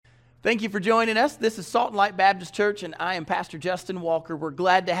Thank you for joining us. This is Salt and Light Baptist Church, and I am Pastor Justin Walker. We're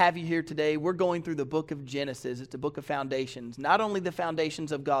glad to have you here today. We're going through the book of Genesis. It's a book of foundations, not only the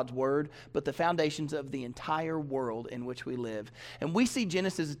foundations of God's Word, but the foundations of the entire world in which we live. And we see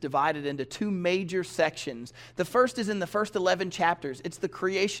Genesis divided into two major sections. The first is in the first 11 chapters. It's the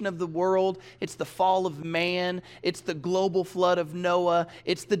creation of the world. It's the fall of man. It's the global flood of Noah.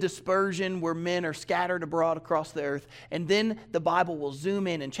 It's the dispersion where men are scattered abroad across the earth. And then the Bible will zoom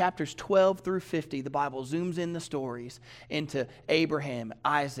in chapters 12 through 50, the Bible zooms in the stories into Abraham,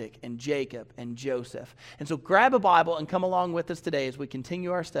 Isaac, and Jacob, and Joseph. And so grab a Bible and come along with us today as we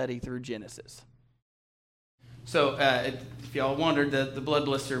continue our study through Genesis. So if y'all wondered, the blood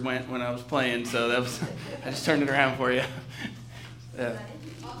blister went when I was playing, so that was I just turned it around for you.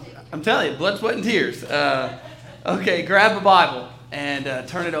 I'm telling you, blood, sweat, and tears. Okay, grab a Bible and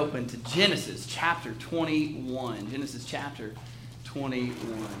turn it open to Genesis chapter 21. Genesis chapter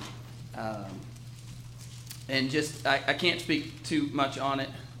 21. And just, I can't speak too much on it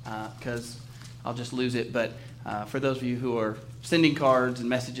because I'll just lose it. But for those of you who are sending cards and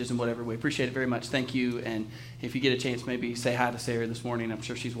messages and whatever, we appreciate it very much. Thank you. And if you get a chance, maybe say hi to Sarah this morning. I'm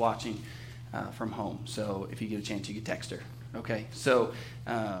sure she's watching from home. So if you get a chance, you can text her. Okay, so,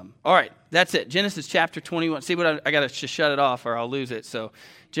 all right, that's it. Genesis chapter 21. See what I got to just shut it off or I'll lose it. So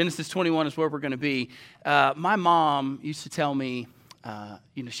Genesis 21 is where we're going to be. My mom used to tell me,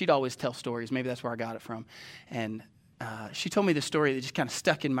 she'd always tell stories. Maybe that's where I got it from. And she told me this story that just kind of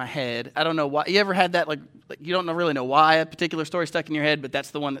stuck in my head. I don't know why. You ever had that, like you don't really know why a particular story stuck in your head, but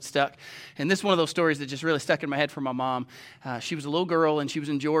that's the one that stuck. And this is one of those stories that just really stuck in my head from my mom. She was a little girl, and she was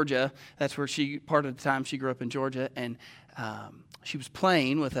in Georgia. That's where part of the time she grew up in Georgia. And she was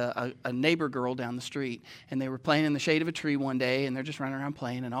playing with a neighbor girl down the street, and they were playing in the shade of a tree one day, and they're just running around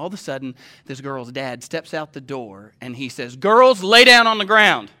playing, and all of a sudden, this girl's dad steps out the door, and he says, "Girls, lay down on the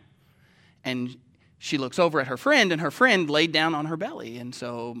ground." And she looks over at her friend, and her friend laid down on her belly, and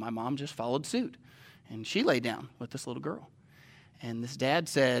so my mom just followed suit, and she laid down with this little girl. And this dad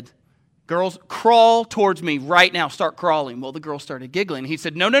said, "Girls, crawl towards me right now. Start crawling." Well, the girl started giggling. He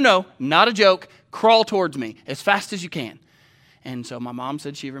said, No, not a joke. Crawl towards me as fast as you can. And so my mom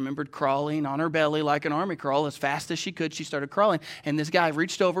said she remembered crawling on her belly like an army crawl as fast as she could. She started crawling. And this guy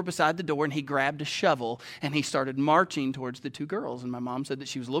reached over beside the door and he grabbed a shovel and he started marching towards the two girls. And my mom said that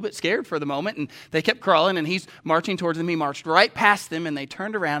she was a little bit scared for the moment. And they kept crawling and he's marching towards them. He marched right past them and they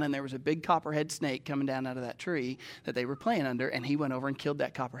turned around and there was a big copperhead snake coming down out of that tree that they were playing under. And he went over and killed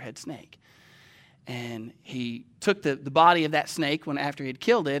that copperhead snake. And he took the body of that snake after he had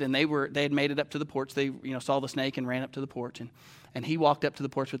killed it, and they had made it up to the porch. They saw the snake and ran up to the porch, and he walked up to the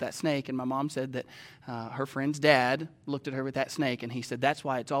porch with that snake. And my mom said that her friend's dad looked at her with that snake, and he said, "That's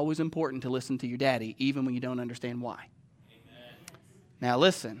why it's always important to listen to your daddy, even when you don't understand why." Amen. Now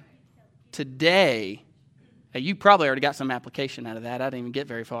listen, today, you probably already got some application out of that. I didn't even get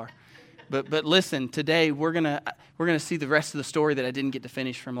very far. But listen, today we're gonna see the rest of the story that I didn't get to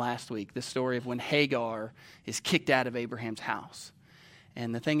finish from last week. The story of when Hagar is kicked out of Abraham's house.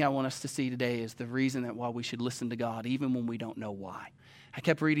 And the thing I want us to see today is the reason that why we should listen to God, even when we don't know why. I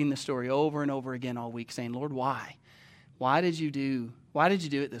kept reading this story over and over again all week, saying, "Lord, why? Why did you do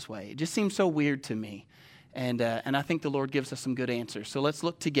it this way? It just seems so weird to me." And I think the Lord gives us some good answers. So let's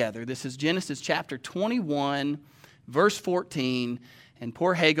look together. This is Genesis chapter 21, verse 14. And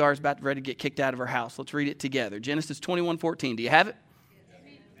poor Hagar is ready to get kicked out of her house. Let's read it together. Genesis 21:14. Do you have it?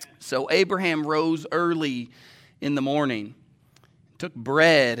 Yes. So Abraham rose early in the morning, took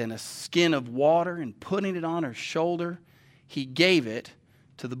bread and a skin of water, and putting it on her shoulder, he gave it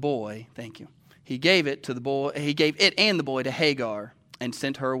to the boy. Thank you. He gave it and the boy to Hagar and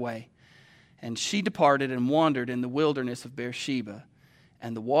sent her away. And she departed and wandered in the wilderness of Beersheba.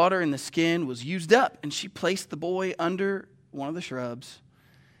 And the water in the skin was used up, and she placed the boy under one of the shrubs.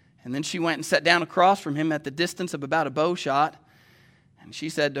 And then she went and sat down across from him at the distance of about a bow shot. And she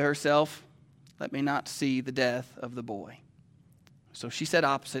said to herself, "Let me not see the death of the boy." So she sat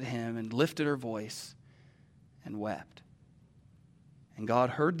opposite him and lifted her voice and wept. And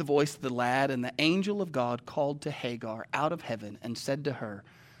God heard the voice of the lad, and the angel of God called to Hagar out of heaven and said to her,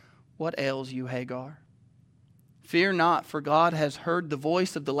 "What ails you, Hagar? Fear not, for God has heard the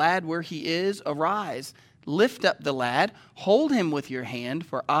voice of the lad where he is. Arise, lift up the lad, hold him with your hand,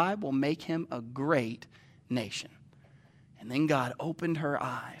 for I will make him a great nation." And then God opened her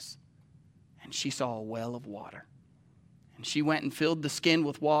eyes, and she saw a well of water. And she went and filled the skin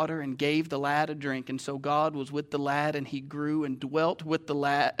with water and gave the lad a drink. And so God was with the lad, and he grew and dwelt with the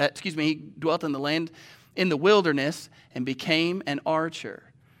lad. He dwelt in the land in the wilderness and became an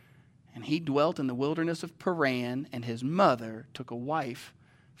archer. And he dwelt in the wilderness of Paran, and his mother took a wife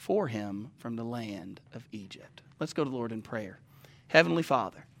for him from the land of Egypt. Let's go to the Lord in prayer. Heavenly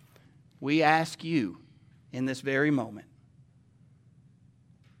Father, we ask you in this very moment,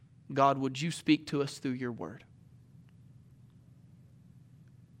 God, would you speak to us through your word?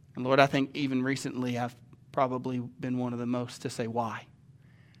 And Lord, I think even recently I've probably been one of the most to say why.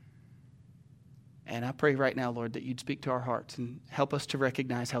 And I pray right now, Lord, that you'd speak to our hearts and help us to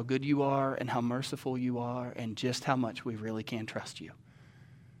recognize how good you are and how merciful you are and just how much we really can trust you.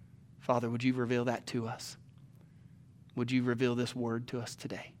 Father, would you reveal that to us? Would you reveal this word to us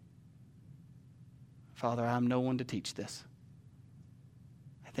today? Father, I'm no one to teach this.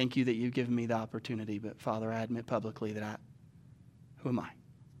 I thank you that you've given me the opportunity, but Father, I admit publicly that who am I?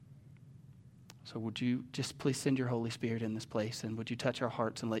 So would you just please send your Holy Spirit in this place, and would you touch our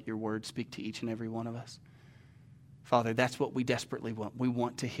hearts and let your word speak to each and every one of us? Father, that's what we desperately want. We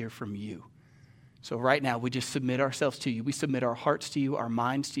want to hear from you. So right now, we just submit ourselves to you. We submit our hearts to you, our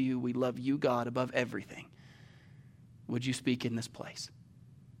minds to you. We love you, God, above everything. Would you speak in this place?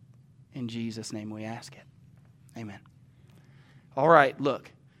 In Jesus' name we ask it. Amen. All right,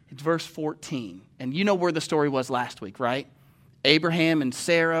 look. It's verse 14. And you know where the story was last week, right? Abraham and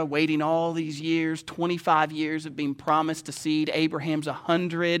Sarah waiting all these years, 25 years of being promised a seed. Abraham's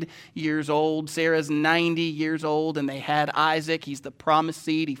 100 years old. Sarah's 90 years old, and they had Isaac. He's the promised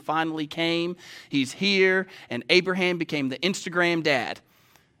seed. He finally came. He's here, and Abraham became the Instagram dad.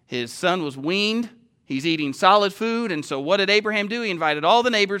 His son was weaned. He's eating solid food, and so what did Abraham do? He invited all the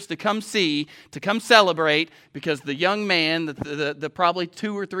neighbors to come see, to come celebrate, because the young man, the probably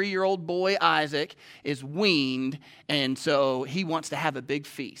 2 or 3 year old boy Isaac, is weaned, and so he wants to have a big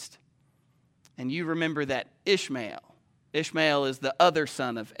feast. And you remember that Ishmael is the other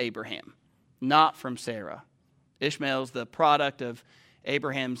son of Abraham, not from Sarah. Ishmael's the product of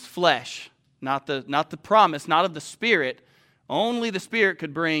Abraham's flesh, not the promise, not of the Spirit. Only the Spirit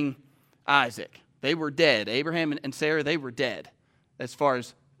could bring Isaac. They were dead. Abraham and Sarah, they were dead as far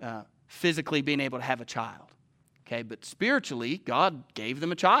as physically being able to have a child. Okay, but spiritually, God gave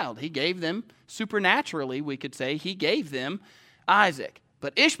them a child. He gave them, supernaturally, we could say, he gave them Isaac.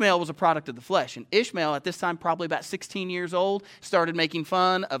 But Ishmael was a product of the flesh. And Ishmael, at this time, probably about 16 years old, started making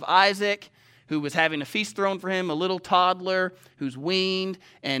fun of Isaac, who was having a feast thrown for him, a little toddler who's weaned.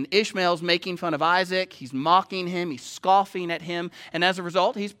 And Ishmael's making fun of Isaac. He's mocking him. He's scoffing at him. And as a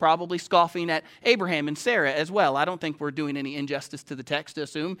result, he's probably scoffing at Abraham and Sarah as well. I don't think we're doing any injustice to the text to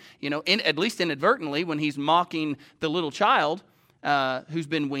assume, at least inadvertently, when he's mocking the little child who's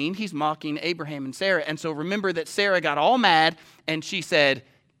been weaned, he's mocking Abraham and Sarah. And so remember that Sarah got all mad and she said,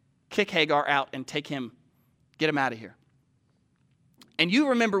 kick Hagar out and take him, get him out of here. And you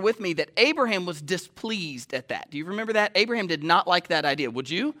remember with me that Abraham was displeased at that. Do you remember that? Abraham did not like that idea. Would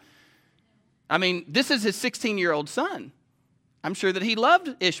you? I mean, this is his 16-year-old son. I'm sure that he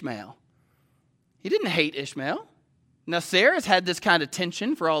loved Ishmael. He didn't hate Ishmael. Now, Sarah's had this kind of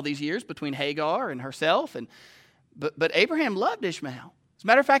tension for all these years between Hagar and herself, but Abraham loved Ishmael. As a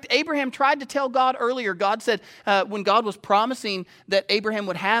matter of fact, Abraham tried to tell God earlier. God said, when God was promising that Abraham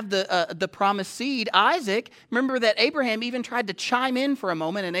would have the promised seed, Isaac, remember that Abraham even tried to chime in for a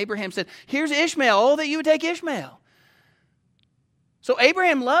moment, and Abraham said, here's Ishmael, oh, that you would take Ishmael. So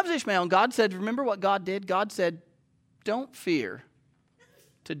Abraham loves Ishmael, and God said, remember what God did? God said, don't fear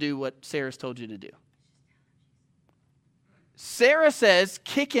to do what Sarah's told you to do. Sarah says,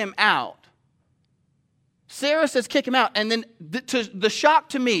 kick him out. Sarah says, kick him out. And then the shock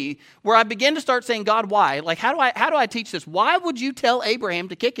to me, where I begin to start saying, God, why? Like, how do I teach this? Why would you tell Abraham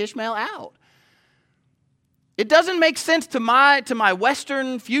to kick Ishmael out? It doesn't make sense to my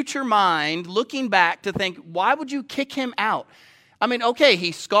Western future mind, looking back, to think, why would you kick him out? I mean, okay,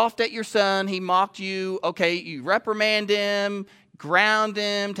 he scoffed at your son. He mocked you. Okay, you reprimand him, ground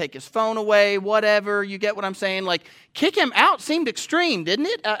him, take his phone away, whatever. You get what I'm saying? Like, kick him out seemed extreme, didn't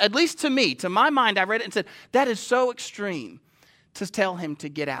it? At least to me. To my mind, I read it and said, that is so extreme to tell him to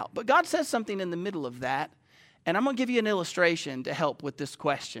get out. But God says something in the middle of that, and I'm going to give you an illustration to help with this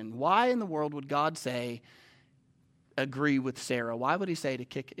question. Why in the world would God say, agree with Sarah? Why would he say to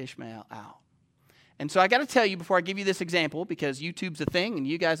kick Ishmael out? And so I got to tell you before I give you this example, because YouTube's a thing, and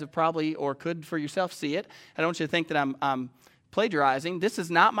you guys have probably, or could for yourself, see it. I don't want you to think that I'm plagiarizing. This is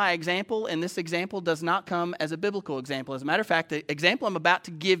not my example, and this example does not come as a biblical example. As a matter of fact, the example I'm about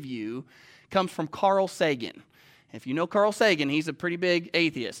to give you comes from Carl Sagan. If you know Carl Sagan, he's a pretty big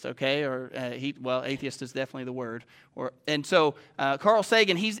atheist, okay? Atheist is definitely the word. And so Carl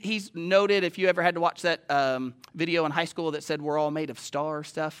Sagan, he's noted, if you ever had to watch that video in high school that said we're all made of star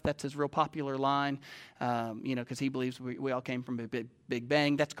stuff, that's his real popular line, because he believes we all came from a big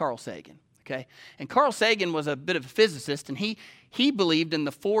bang. That's Carl Sagan. Okay? And Carl Sagan was a bit of a physicist, and he believed in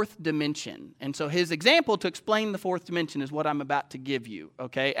the fourth dimension. And so his example to explain the fourth dimension is what I'm about to give you.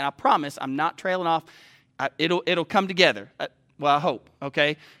 Okay? And I promise I'm not trailing off. It'll come together. Well, I hope.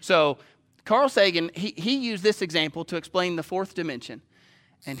 Okay? So Carl Sagan, he used this example to explain the fourth dimension.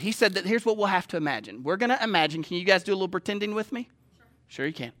 And he said that here's what we'll have to imagine. We're going to imagine, can you guys do a little pretending with me? Sure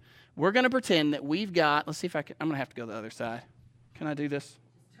you can. We're going to pretend that we've got, let's see if I can, I'm going to have to go to the other side. Can I do this?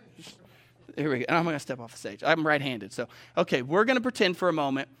 Here we go. I'm going to step off the stage. I'm right-handed. So, okay, we're going to pretend for a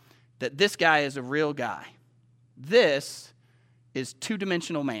moment that this guy is a real guy. This is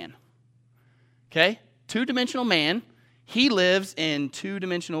two-dimensional man. Okay? Two-dimensional man. He lives in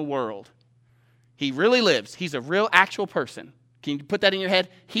two-dimensional world. He really lives. He's a real actual person. Can you put that in your head?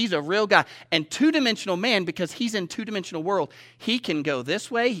 He's a real guy. And two-dimensional man, because he's in two-dimensional world, he can go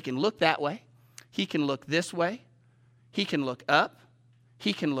this way, he can look that way, he can look this way, he can look up,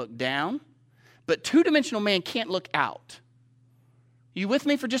 he can look down. But two-dimensional man can't look out. You with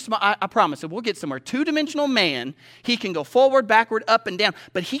me for just a moment? I promise, we'll get somewhere. Two-dimensional man, he can go forward, backward, up, and down,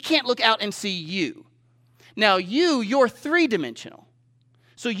 but he can't look out and see you. Now you're three-dimensional.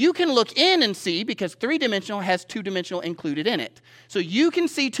 So you can look in and see, because three-dimensional has two-dimensional included in it. So you can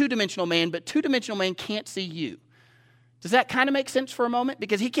see two-dimensional man, but two-dimensional man can't see you. Does that kind of make sense for a moment?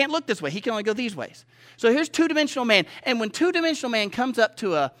 Because he can't look this way. He can only go these ways. So here's two-dimensional man. And when two-dimensional man comes up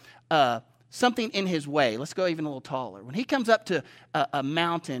to something in his way, let's go even a little taller. When he comes up to a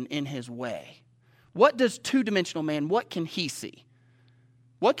mountain in his way, what does two-dimensional man, what can he see?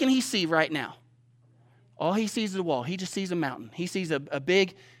 What can he see right now? All he sees is a wall. He just sees a mountain. He sees a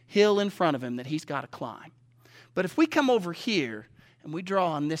big hill in front of him that he's got to climb. But if we come over here and we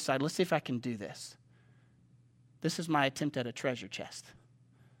draw on this side, let's see if I can do this. This is my attempt at a treasure chest.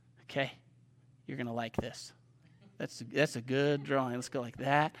 Okay? You're going to like this. That's a good drawing. Let's go like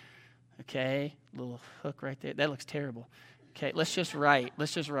that. Okay? Little hook right there. That looks terrible. Okay, let's just write.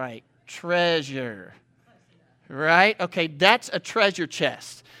 Treasure. Right? Okay, that's a treasure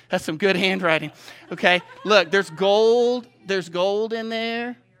chest. That's some good handwriting. Okay, look, there's gold. There's gold in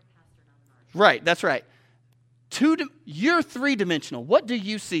there. Right, that's right. You're three-dimensional. What do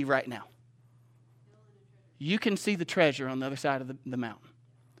you see right now? You can see the treasure on the other side of the mountain.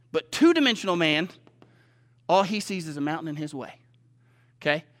 But two-dimensional man, all he sees is a mountain in his way.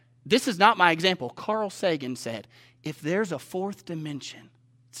 Okay? This is not my example. Carl Sagan said, if there's a fourth dimension,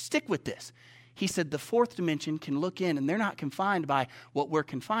 stick with this. He said the fourth dimension can look in, and they're not confined by what we're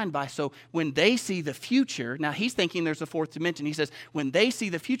confined by. So when they see the future, now he's thinking there's a fourth dimension. He says when they see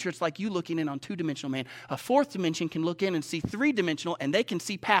the future, it's like you looking in on two-dimensional man. A fourth dimension can look in and see three-dimensional, and they can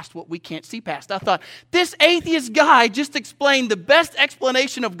see past what we can't see past. I thought, this atheist guy just explained the best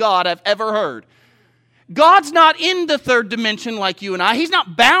explanation of God I've ever heard. God's not in the third dimension like you and I. He's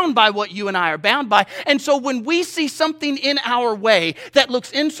not bound by what you and I are bound by. And so when we see something in our way that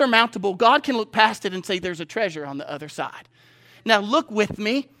looks insurmountable, God can look past it and say there's a treasure on the other side. Now look with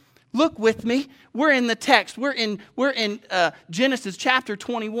me. Look with me. We're in the text. We're in Genesis chapter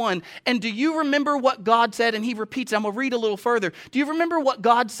 21. And do you remember what God said? And he repeats, I'm going to read a little further. Do you remember what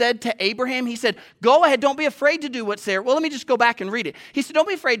God said to Abraham? He said, go ahead, don't be afraid to do what Sarah. Well, let me just go back and read it. He said, don't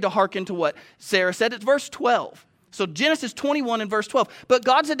be afraid to hearken to what Sarah said. It's verse 12. So Genesis 21 and verse 12. But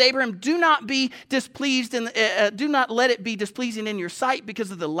God said to Abraham, do not be displeased and do not let it be displeasing in your sight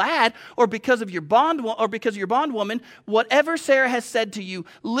because of the lad or because of your bondwoman. Whatever Sarah has said to you,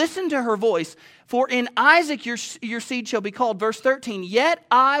 listen to her voice. For in Isaac your seed shall be called. Verse 13. Yet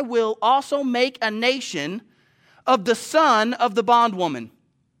I will also make a nation of the son of the bondwoman,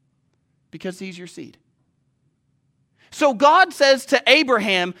 because he's your seed. So God says to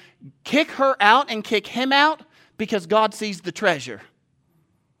Abraham, kick her out and kick him out, because God sees the treasure.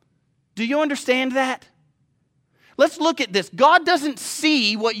 Do you understand that? Let's look at this. God doesn't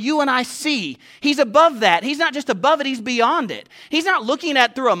see what you and I see. He's above that. He's not just above it, he's beyond it. He's not looking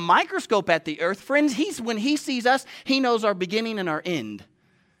at through a microscope at the earth. Friends, when he sees us, he knows our beginning and our end.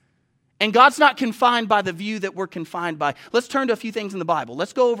 And God's not confined by the view that we're confined by. Let's turn to a few things in the Bible.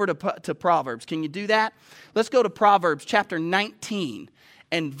 Let's go over to Proverbs. Can you do that? Let's go to Proverbs chapter 19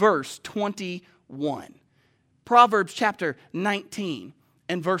 and verse 21. Proverbs chapter 19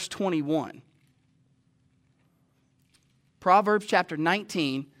 and verse 21. Proverbs chapter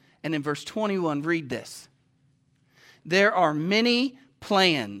 19 and in verse 21, read this. There are many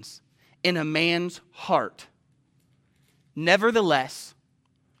plans in a man's heart. Nevertheless,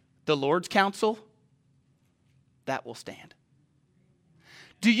 the Lord's counsel, that will stand.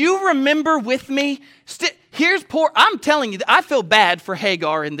 Do you remember with me? I'm telling you, I feel bad for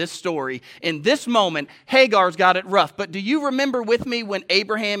Hagar in this story. In this moment, Hagar's got it rough. But do you remember with me when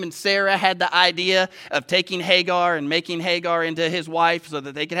Abraham and Sarah had the idea of taking Hagar and making Hagar into his wife so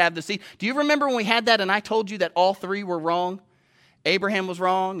that they could have the seed? Do you remember when we had that and I told you that all three were wrong? Abraham was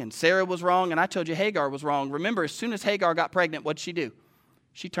wrong and Sarah was wrong and I told you Hagar was wrong. Remember, as soon as Hagar got pregnant, what'd she do?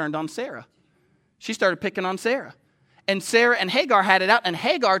 She turned on Sarah. She started picking on Sarah. And Sarah and Hagar had it out, and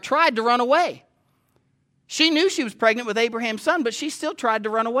Hagar tried to run away. She knew she was pregnant with Abraham's son, but she still tried to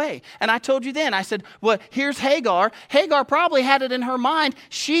run away. And I told you then, I said, well, here's Hagar. Hagar probably had it in her mind.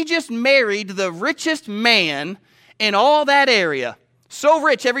 She just married the richest man in all that area. So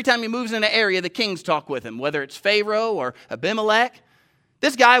rich, every time he moves in an area, the kings talk with him, whether it's Pharaoh or Abimelech.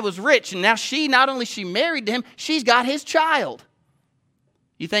 This guy was rich, and now not only she married to him, she's got his child.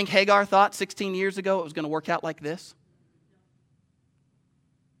 You think Hagar thought 16 years ago it was going to work out like this?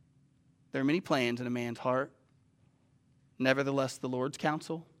 There are many plans in a man's heart. Nevertheless, the Lord's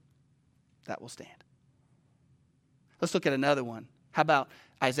counsel, that will stand. Let's look at another one. How about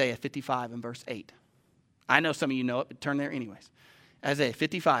Isaiah 55 and verse 8? I know some of you know it, but turn there anyways. Isaiah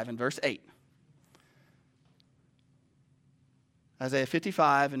 55 and verse 8. Isaiah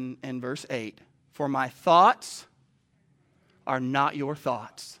 55 and verse 8. For my thoughts are not your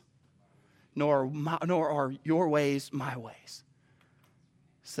thoughts, nor are your ways my ways,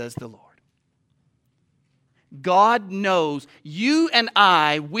 says the Lord. God knows. You and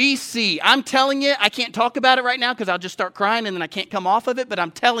we see. I'm telling you, I can't talk about it right now because I'll just start crying and then I can't come off of it, but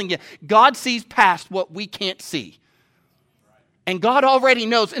I'm telling you, God sees past what we can't see. And God already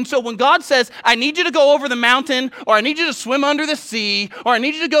knows. And so when God says, I need you to go over the mountain, or I need you to swim under the sea, or I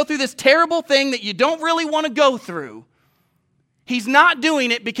need you to go through this terrible thing that you don't really want to go through, He's not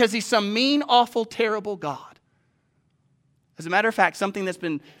doing it because He's some mean, awful, terrible God. As a matter of fact, something that's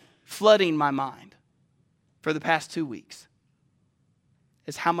been flooding my mind for the past 2 weeks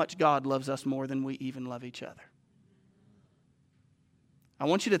is how much God loves us more than we even love each other. I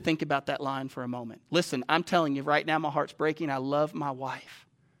want you to think about that line for a moment. Listen, I'm telling you right now, my heart's breaking. I love my wife.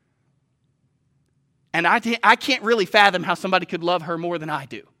 And I can't really fathom how somebody could love her more than I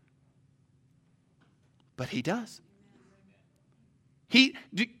do. But He does.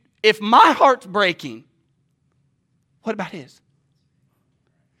 If my heart's breaking, what about His?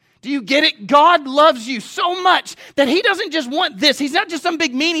 Do you get it? God loves you so much that He doesn't just want this. He's not just some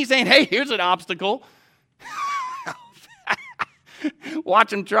big meanie saying, hey, here's an obstacle.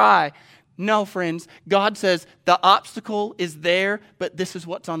 Watch Him try. No, friends. God says the obstacle is there, but this is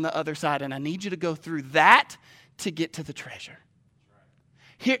what's on the other side. And I need you to go through that to get to the treasure.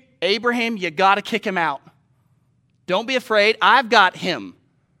 Here, Abraham, you got to kick him out. Don't be afraid. I've got him.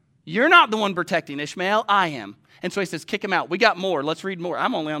 You're not the one protecting Ishmael. I am. And so He says, kick him out. We got more. Let's read more.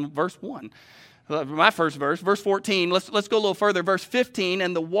 I'm only on verse 1. My first verse, verse 14. Let's go a little further. Verse 15.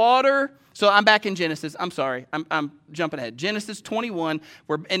 And the water. So I'm back in Genesis. I'm sorry. I'm jumping ahead. Genesis 21.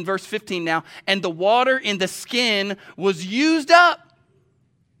 We're in verse 15 now. And the water in the skin was used up.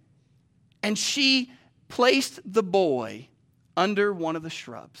 And she placed the boy under one of the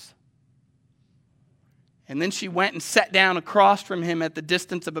shrubs. And then she went and sat down across from him at the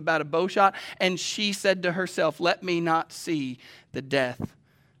distance of about a bow shot. And she said to herself, let me not see the death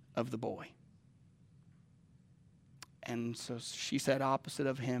of the boy. And so she sat opposite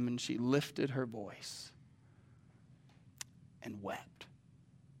of him and she lifted her voice and wept.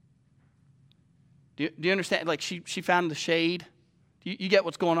 Do you understand? Like she found the shade. You get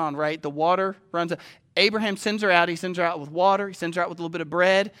what's going on, right? The water runs out. Abraham sends her out. He sends her out with water. He sends her out with a little bit of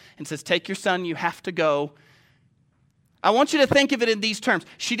bread and says, take your son, you have to go. I want you to think of it in these terms.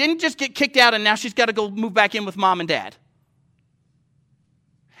 She didn't just get kicked out and now she's got to go move back in with mom and dad.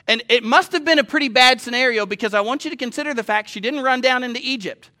 And it must have been a pretty bad scenario because I want you to consider the fact she didn't run down into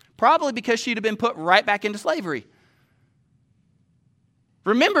Egypt. Probably because she'd have been put right back into slavery.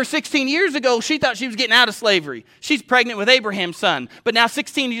 Remember, 16 years ago, she thought she was getting out of slavery. She's pregnant with Abraham's son. But now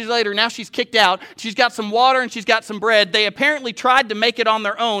 16 years later, now she's kicked out. She's got some water and she's got some bread. They apparently tried to make it on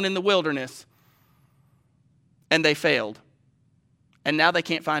their own in the wilderness. And they failed. And now they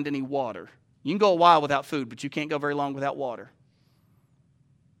can't find any water. You can go a while without food, but you can't go very long without water.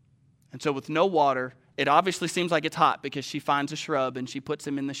 And so with no water, it obviously seems like it's hot because she finds a shrub and she puts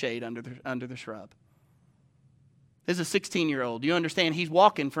him in the shade under the shrub. This is a 16-year-old. You understand? He's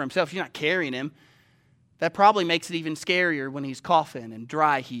walking for himself. She's not carrying him. That probably makes it even scarier when he's coughing and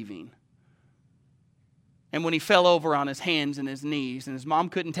dry heaving. And when he fell over on his hands and his knees, and his mom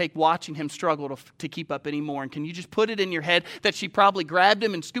couldn't take watching him struggle to keep up anymore. And can you just put it in your head that she probably grabbed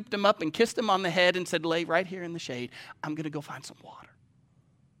him and scooped him up and kissed him on the head and said, lay right here in the shade. I'm going to go find some water.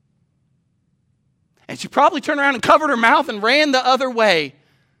 And she probably turned around and covered her mouth and ran the other way.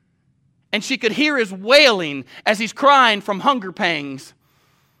 And she could hear his wailing as he's crying from hunger pangs.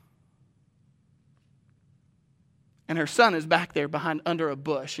 And her son is back there under a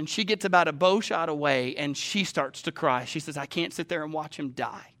bush. And she gets about a bow shot away and she starts to cry. She says, I can't sit there and watch him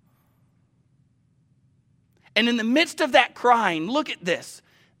die. And in the midst of that crying, look at this.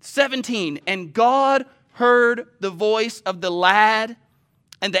 17, and God heard the voice of the lad,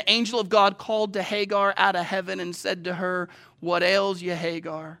 and the angel of God called to Hagar out of heaven and said to her, what ails you,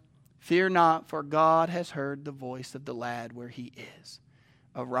 Hagar? Fear not, for God has heard the voice of the lad where he is.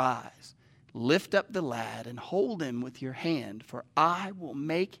 Arise. Lift up the lad and hold him with your hand, for I will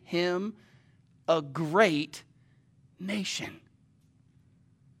make him a great nation.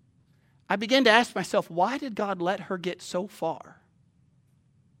 I began to ask myself, why did God let her get so far?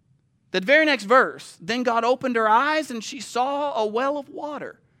 The very next verse, then God opened her eyes and she saw a well of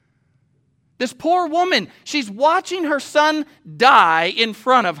water. This poor woman, she's watching her son die in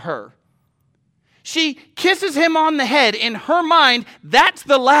front of her. She kisses him on the head. In her mind, that's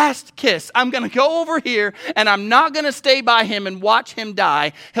the last kiss. I'm going to go over here and I'm not going to stay by him and watch him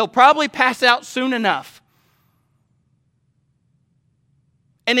die. He'll probably pass out soon enough.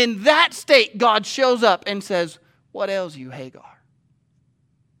 And in that state, God shows up and says, what ails you, Hagar?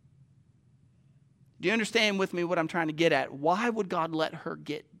 Do you understand with me what I'm trying to get at? Why would God let her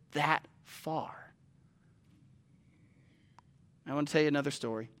get that far? I want to tell you another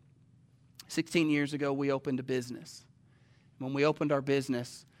story. 16 years ago, we opened a business. When we opened our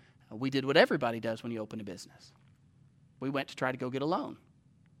business, we did what everybody does when you open a business. We went to try to go get a loan.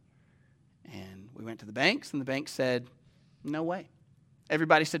 And we went to the banks, and the bank said, no way.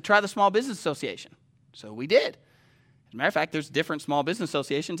 Everybody said, try the Small Business Association. So we did. As a matter of fact, there's different small business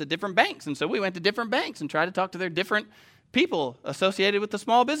associations at different banks. And so we went to different banks and tried to talk to their different people associated with the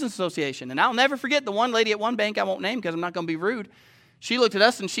Small Business Association. And I'll never forget the one lady at one bank, I won't name because I'm not going to be rude. She looked at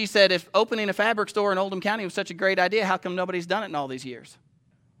us and she said, if opening a fabric store in Oldham County was such a great idea, how come nobody's done it in all these years?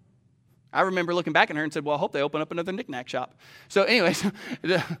 I remember looking back at her and said, well, I hope they open up another knick-knack shop. So anyways,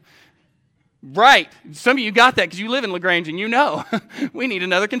 right. Some of you got that because you live in LaGrange and you know we need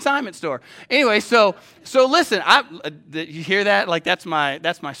another consignment store. Anyway, so listen, you hear that? Like that's my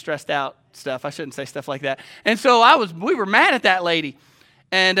stressed out stuff. I shouldn't say stuff like that. And so we were mad at that lady,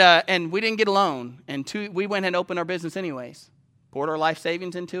 and we didn't get a loan. And we went and opened our business anyways. Poured our life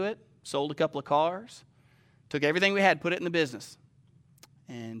savings into it, sold a couple of cars, took everything we had, put it in the business.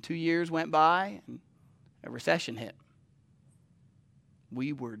 And 2 years went by, and a recession hit.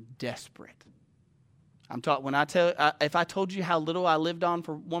 We were desperate. If I told you how little I lived on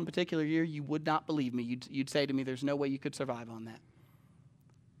for one particular year, you would not believe me. You'd say to me, there's no way you could survive on that.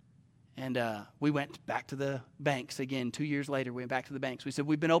 And we went back to the banks again. 2 years later, we went back to the banks. We said,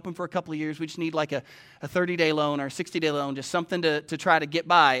 we've been open for a couple of years. We just need like a 30-day loan or a 60-day loan, just something to try to get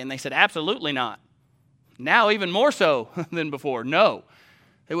by. And they said, absolutely not. Now even more so than before. No,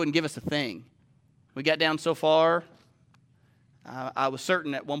 they wouldn't give us a thing. We got down so far, I was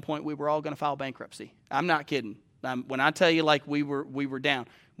certain at one point we were all going to file bankruptcy. I'm not kidding. When I tell you like we were down.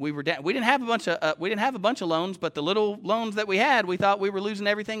 We didn't have a bunch of loans, but the little loans that we had, we thought we were losing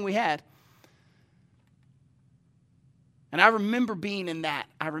everything we had. And I remember being in that.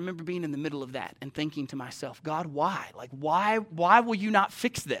 I remember being in the middle of that and thinking to myself, God, why? Like, why will you not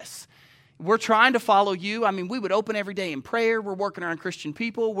fix this? We're trying to follow you. I mean, we would open every day in prayer. We're working around Christian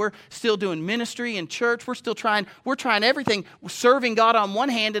people. We're still doing ministry in church. We're trying everything. We're serving God on one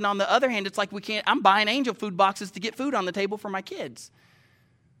hand, and on the other hand, it's like I'm buying angel food boxes to get food on the table for my kids.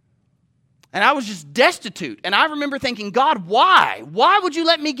 And I was just destitute. And I remember thinking, God, why? Why would you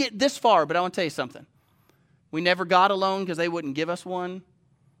let me get this far? But I want to tell you something. We never got a loan because they wouldn't give us one.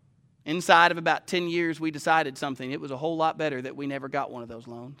 Inside of about 10 years, we decided something. It was a whole lot better that we never got one of those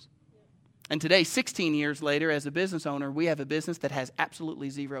loans. And today, 16 years later, as a business owner, we have a business that has absolutely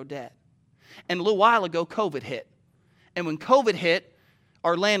zero debt. And a little while ago, COVID hit. And when COVID hit,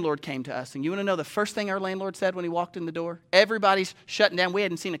 our landlord came to us. And you want to know the first thing our landlord said when he walked in the door? Everybody's shutting down. We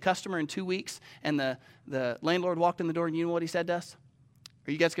hadn't seen a customer in 2 weeks. And the landlord walked in the door, and you know what he said to us?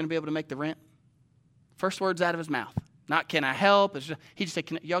 Are you guys going to be able to make the rent? First words out of his mouth. Not, can I help? He just said,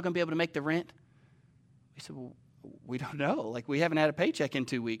 y'all going to be able to make the rent? We said, well, we don't know. Like, we haven't had a paycheck in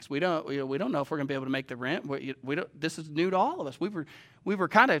 2 weeks. We don't know if we're going to be able to make the rent. This is new to all of us. We were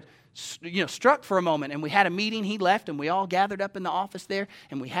kind of, struck for a moment, and we had a meeting. He left, and we all gathered up in the office there,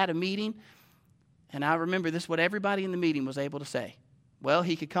 and we had a meeting. And I remember this, what everybody in the meeting was able to say. Well,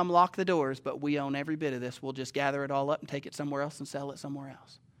 he could come lock the doors, but we own every bit of this. We'll just gather it all up and take it somewhere else and sell it somewhere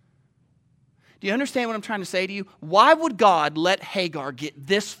else. Do you understand what I'm trying to say to you? Why would God let Hagar get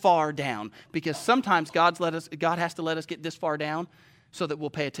this far down? Because sometimes God has to let us get this far down so that we'll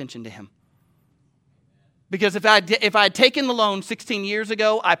pay attention to him. Because if I had taken the loan 16 years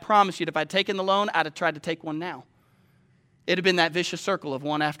ago, I promise you, if I'd taken the loan, I'd have tried to take one now. It'd have been that vicious circle of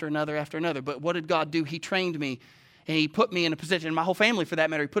one after another after another. But what did God do? He trained me, and he put me in a position, and my whole family for that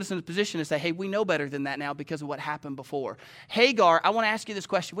matter, he put us in a position to say, hey, we know better than that now because of what happened before. Hagar, I want to ask you this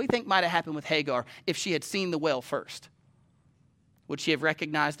question. What do you think might have happened with Hagar if she had seen the well first? Would she have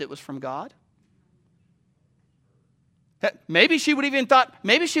recognized it was from God? Maybe she would have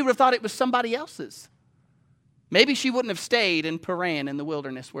thought it was somebody else's. Maybe she wouldn't have stayed in Paran in the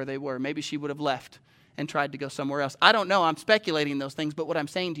wilderness where they were. Maybe she would have left and tried to go somewhere else. I don't know. I'm speculating those things, but what I'm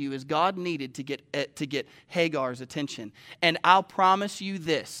saying to you is God needed to get Hagar's attention. And I'll promise you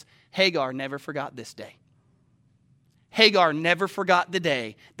this, Hagar never forgot this day. Hagar never forgot the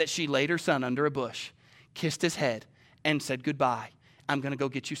day that she laid her son under a bush, kissed his head, and said, goodbye. I'm going to go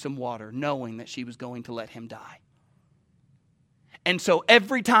get you some water, knowing that she was going to let him die. And so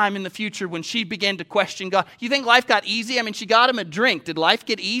every time in the future when she began to question God, you think life got easy? I mean, she got him a drink. Did life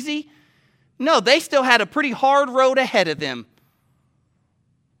get easy? No, they still had a pretty hard road ahead of them.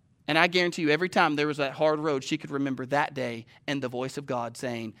 And I guarantee you, every time there was that hard road, she could remember that day and the voice of God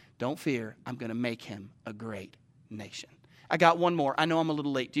saying, don't fear, I'm going to make him a great nation. I got one more. I know I'm a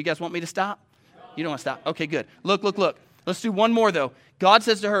little late. Do you guys want me to stop? You don't want to stop? Okay, good. Look. Let's do one more, though. God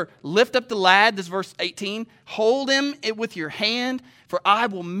says to her, lift up the lad, this is verse 18, hold him with your hand, for I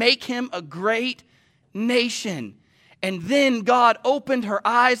will make him a great nation. And then God opened her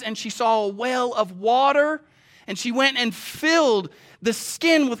eyes, and she saw a well of water, and she went and filled the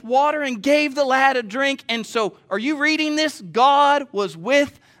skin with water and gave the lad a drink. And so, are you reading this? God was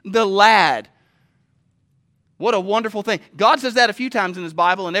with the lad. What a wonderful thing. God says that a few times in his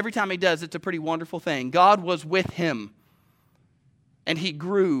Bible, and every time he does, it's a pretty wonderful thing. God was with him. And he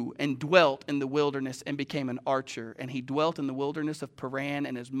grew and dwelt in the wilderness and became an archer. And he dwelt in the wilderness of Paran,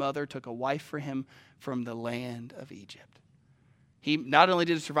 and his mother took a wife for him from the land of Egypt. He not only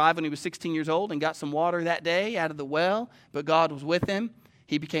did he survive when he was 16 years old and got some water that day out of the well, but God was with him.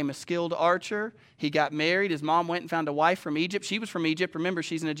 He became a skilled archer. He got married. His mom went and found a wife from Egypt. She was from Egypt. Remember,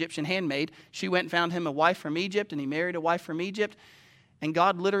 she's an Egyptian handmaid. She went and found him a wife from Egypt, and he married a wife from Egypt. And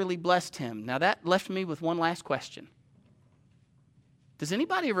God literally blessed him. Now that left me with one last question. Does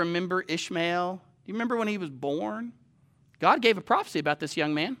anybody remember Ishmael? Do you remember when he was born? God gave a prophecy about this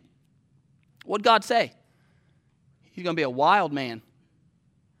young man. What did God say? He's going to be a wild man.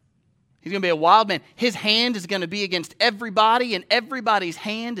 He's going to be a wild man. His hand is going to be against everybody, and everybody's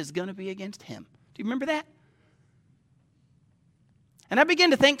hand is going to be against him. Do you remember that? And I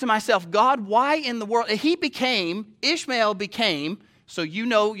began to think to myself, God, why in the world? Ishmael became, so you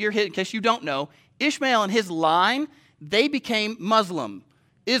know, in case you don't know, Ishmael and his line, they became Muslim.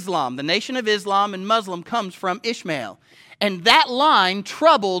 Islam, the nation of Islam and Muslim comes from Ishmael. And that line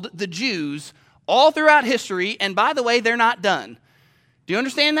troubled the Jews all throughout history. And by the way, they're not done. Do you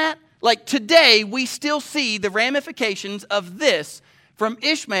understand that? Like today, we still see the ramifications of this from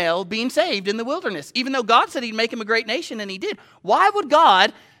Ishmael being saved in the wilderness. Even though God said he'd make him a great nation, and he did. Why would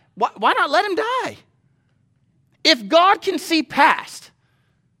God, why not let him die? If God can see past,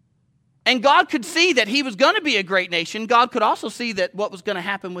 and God could see that he was going to be a great nation, God could also see that what was going to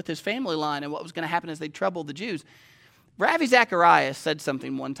happen with his family line and what was going to happen as they troubled the Jews. Ravi Zacharias said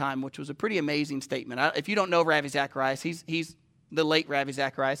something one time, which was a pretty amazing statement. If you don't know Ravi Zacharias, he's the late Ravi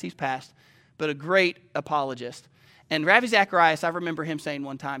Zacharias. He's passed, but a great apologist. And Ravi Zacharias, I remember him saying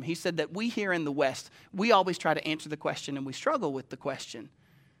one time, he said that we here in the West, we always try to answer the question, and we struggle with the question,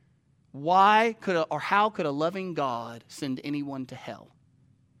 how could a loving God send anyone to hell?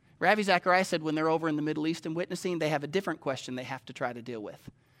 Ravi Zacharias said when they're over in the Middle East and witnessing, they have a different question they have to try to deal with.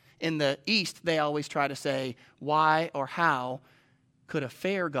 In the East, they always try to say, why or how could a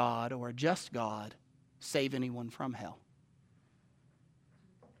fair God or a just God save anyone from hell?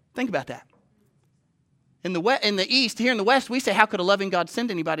 Think about that. In the East, here in the West, we say, how could a loving God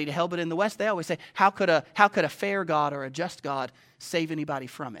send anybody to hell? But in the West, they always say, how could a fair God or a just God save anybody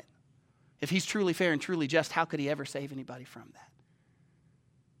from it? If he's truly fair and truly just, how could he ever save anybody from that?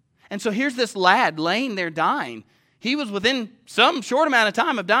 And so here's this lad laying there dying. He was within some short amount of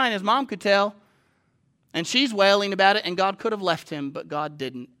time of dying, as mom could tell. And she's wailing about it, and God could have left him, but God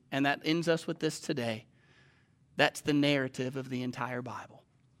didn't. And that ends us with this today. That's the narrative of the entire Bible.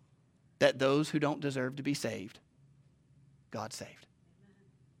 That those who don't deserve to be saved, God saved.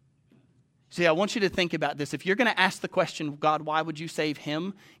 See, I want you to think about this. If you're going to ask the question, God, why would you save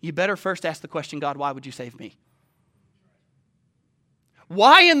him? You better first ask the question, God, why would you save me?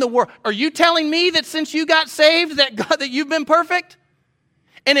 Why in the world? Are you telling me that since you got saved that God, that you've been perfect?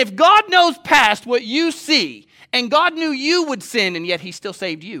 And if God knows past what you see, and God knew you would sin, and yet he still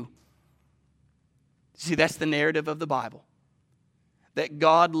saved you. See, that's the narrative of the Bible. That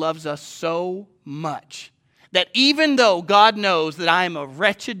God loves us so much that even though God knows that I am a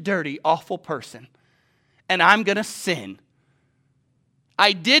wretched, dirty, awful person, and I'm going to sin.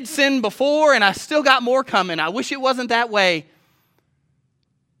 I did sin before, and I still got more coming. I wish it wasn't that way.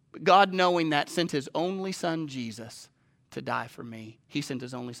 But God, knowing that, sent his only son, Jesus, to die for me. He sent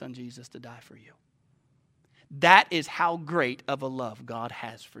his only son, Jesus, to die for you. That is how great of a love God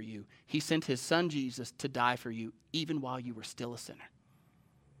has for you. He sent his son, Jesus, to die for you, even while you were still a sinner.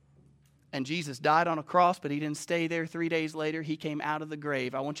 And Jesus died on a cross, but he didn't stay there. 3 days later, he came out of the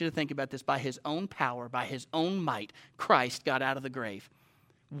grave. I want you to think about this. By his own power, by his own might, Christ got out of the grave.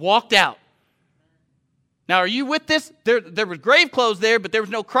 Walked out. Now, are you with this? There was grave clothes there, but there was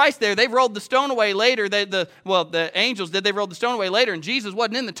no Christ there. They rolled the stone away later. The angels did. They rolled the stone away later, and Jesus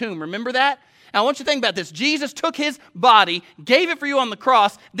wasn't in the tomb. Remember that? Now, I want you to think about this. Jesus took his body, gave it for you on the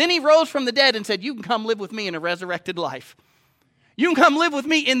cross, then he rose from the dead and said, you can come live with me in a resurrected life. You can come live with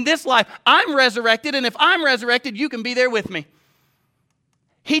me in this life. I'm resurrected, and if I'm resurrected, you can be there with me.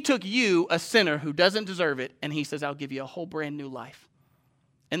 He took you, a sinner who doesn't deserve it, and he says, I'll give you a whole brand new life.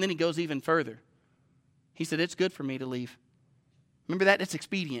 And then he goes even further. He said, it's good for me to leave. Remember that? It's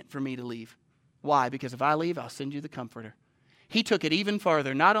expedient for me to leave. Why? Because if I leave, I'll send you the Comforter. He took it even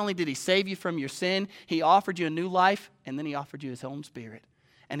further. Not only did he save you from your sin, he offered you a new life, and then he offered you his own Spirit.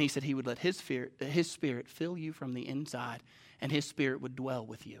 And he said he would let his Spirit fill you from the inside, and his Spirit would dwell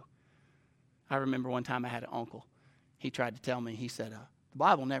with you. I remember one time I had an uncle. He tried to tell me, he said, the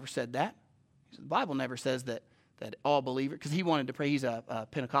Bible never said that. He said, the Bible never says that all believers, because he wanted to pray, he's a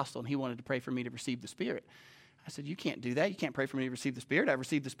Pentecostal, and he wanted to pray for me to receive the Spirit. I said, you can't do that. You can't pray for me to receive the Spirit. I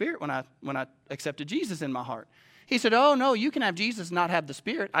received the Spirit when I accepted Jesus in my heart. He said, oh, no, you can have Jesus and not have the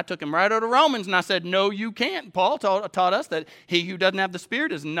Spirit. I took him right out of Romans, and I said, no, you can't. Paul taught us that he who doesn't have the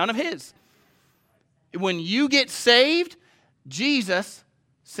Spirit is none of his. When you get saved, Jesus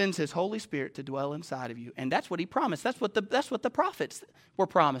sends his Holy Spirit to dwell inside of you. And that's what he promised. That's what the prophets were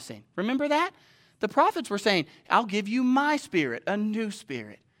promising. Remember that? The prophets were saying, I'll give you my Spirit, a new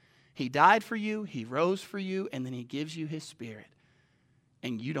Spirit. He died for you, he rose for you, and then he gives you his Spirit.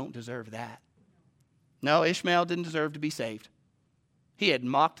 And you don't deserve that. No, Ishmael didn't deserve to be saved. He had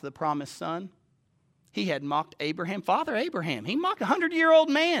mocked the promised son. He had mocked Abraham, Father Abraham. He mocked a 100-year-old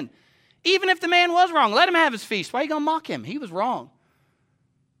man. Even if the man was wrong, let him have his feast. Why are you going to mock him? He was wrong.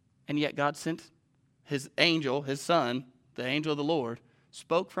 And yet God sent his angel, his son, the angel of the Lord,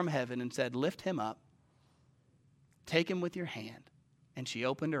 spoke from heaven and said, lift him up, take him with your hand. And she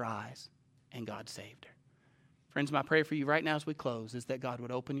opened her eyes, and God saved her. Friends, my prayer for you right now as we close is that God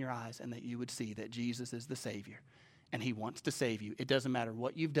would open your eyes and that you would see that Jesus is the Savior, and he wants to save you. It doesn't matter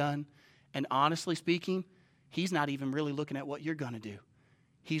what you've done. And honestly speaking, he's not even really looking at what you're going to do.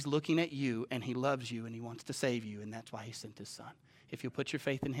 He's looking at you, and he loves you, and he wants to save you, and that's why he sent his son. If you'll put your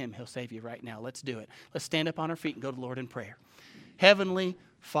faith in him, he'll save you right now. Let's do it. Let's stand up on our feet and go to the Lord in prayer. Heavenly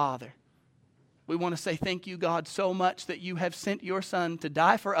Father, we want to say thank you, God, so much that you have sent your son to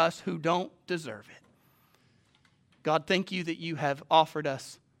die for us who don't deserve it. God, thank you that you have offered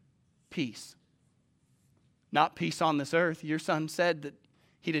us peace. Not peace on this earth. Your son said that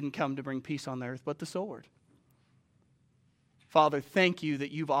he didn't come to bring peace on the earth, but the sword. Father, thank you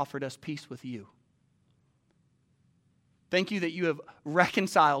that you've offered us peace with you. Thank you that you have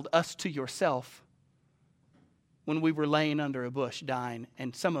reconciled us to yourself when we were laying under a bush dying,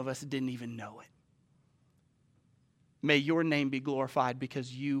 and some of us didn't even know it. May your name be glorified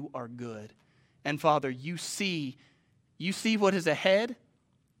because you are good. And Father, you see what is ahead,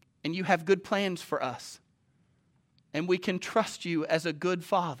 and you have good plans for us. And we can trust you as a good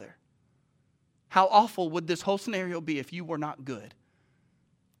Father. How awful would this whole scenario be if you were not good?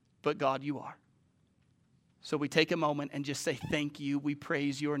 But God, you are. So we take a moment and just say thank you. We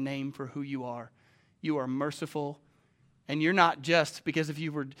praise your name for who you are. You are merciful. And you're not just, because if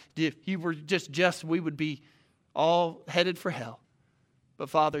you were just, we would be all headed for hell. But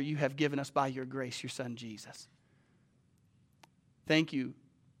Father, you have given us by your grace your son Jesus. Thank you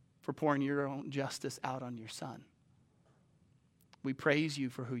for pouring your own justice out on your son. We praise you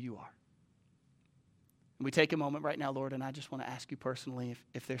for who you are. And we take a moment right now, Lord, and I just want to ask you personally,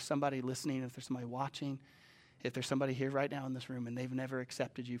 if there's somebody listening, if there's somebody watching, if there's somebody here right now in this room and they've never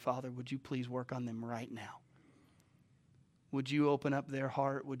accepted you, Father, would you please work on them right now? Would you open up their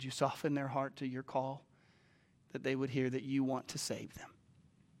heart? Would you soften their heart to your call? That they would hear that you want to save them.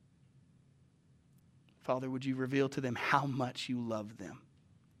 Father, would you reveal to them how much you love them?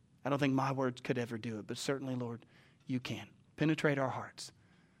 I don't think my words could ever do it, but certainly, Lord, you can. Penetrate our hearts.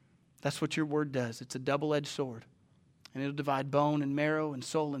 That's what your word does. It's a double-edged sword, and it'll divide bone and marrow and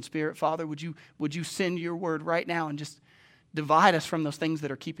soul and spirit. Father, would you send your word right now and just divide us from those things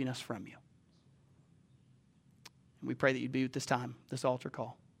that are keeping us from you? And we pray that you'd be with this time, this altar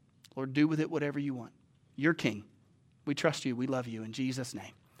call. Lord, do with it whatever you want. You're King. We trust you. We love you. In Jesus'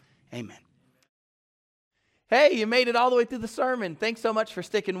 name, amen. Hey, you made it all the way through the sermon. Thanks so much for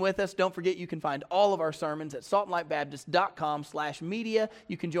sticking with us. Don't forget you can find all of our sermons at saltandlightbaptist.com/media.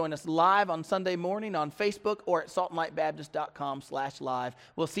 You can join us live on Sunday morning on Facebook or at saltandlightbaptist.com/live.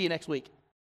 We'll see you next week.